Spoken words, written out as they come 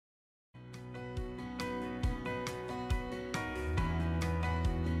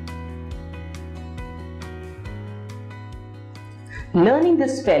Learning the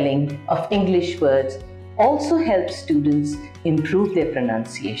spelling of English words also helps students improve their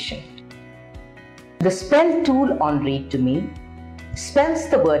pronunciation. The spell tool on Read to Me spells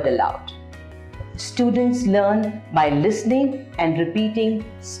the word aloud. Students learn by listening and repeating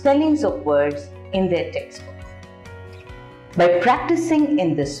spellings of words in their textbook. By practicing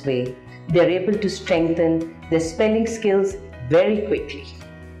in this way, they are able to strengthen their spelling skills very quickly.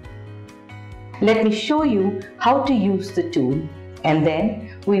 Let me show you how to use the tool, and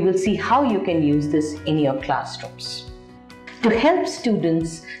then we will see how you can use this in your classrooms. To help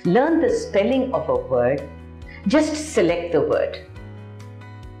students learn the spelling of a word, just select the word.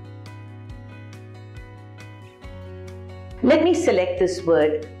 Let me select this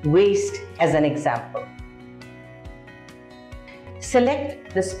word waste as an example.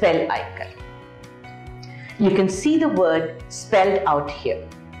 Select the spell icon. You can see the word spelled out here.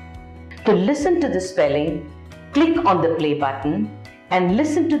 To listen to the spelling, click on the play button and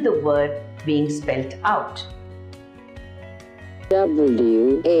listen to the word being spelled out.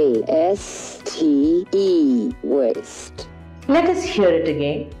 W-A-S-T-E, waste. Let us hear it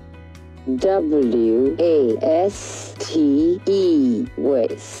again. W-A-S-T-E,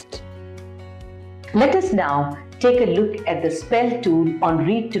 waste. Let us now take a look at the spell tool on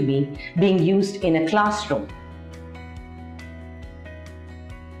Read to Me being used in a classroom.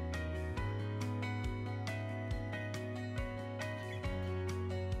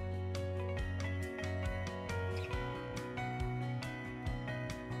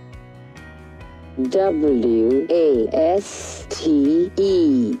 W-A-S-T-E,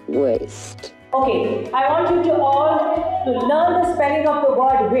 waste. Okay, I want you to all to learn the spelling of the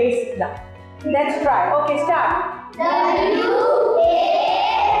word waste now. Let's try. Okay, start. W-A-S-T-E,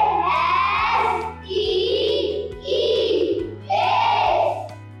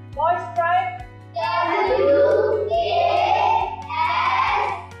 waste. Boys, try. W-A-S-T-E,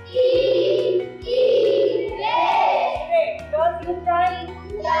 waste. Great. Girls, you try.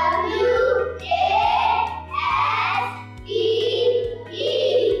 W-A-S-T-E,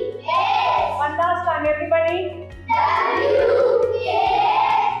 waste. One last time, everybody. W-A-S-T-E,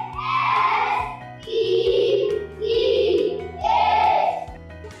 waste.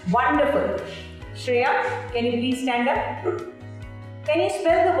 Wonderful. Shreya, can you please stand up? Can you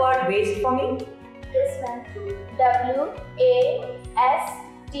spell the word waste for me? This one. W-A-S-T-E,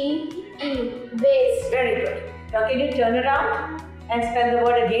 waste. Very good. Now can you turn around and spell the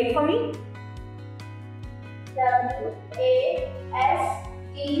word again for me? W-A-S-T-E,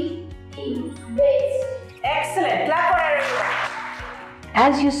 waste. Excellent. Clap for everyone.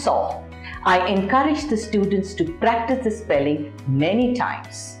 As you saw, I encourage the students to practice the spelling many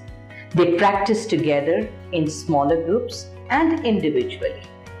times. They practice together in smaller groups and individually.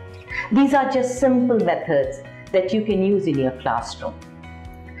 These are just simple methods that you can use in your classroom.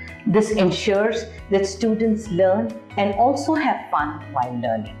 This ensures that students learn and also have fun while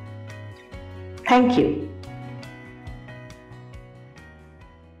learning. Thank you.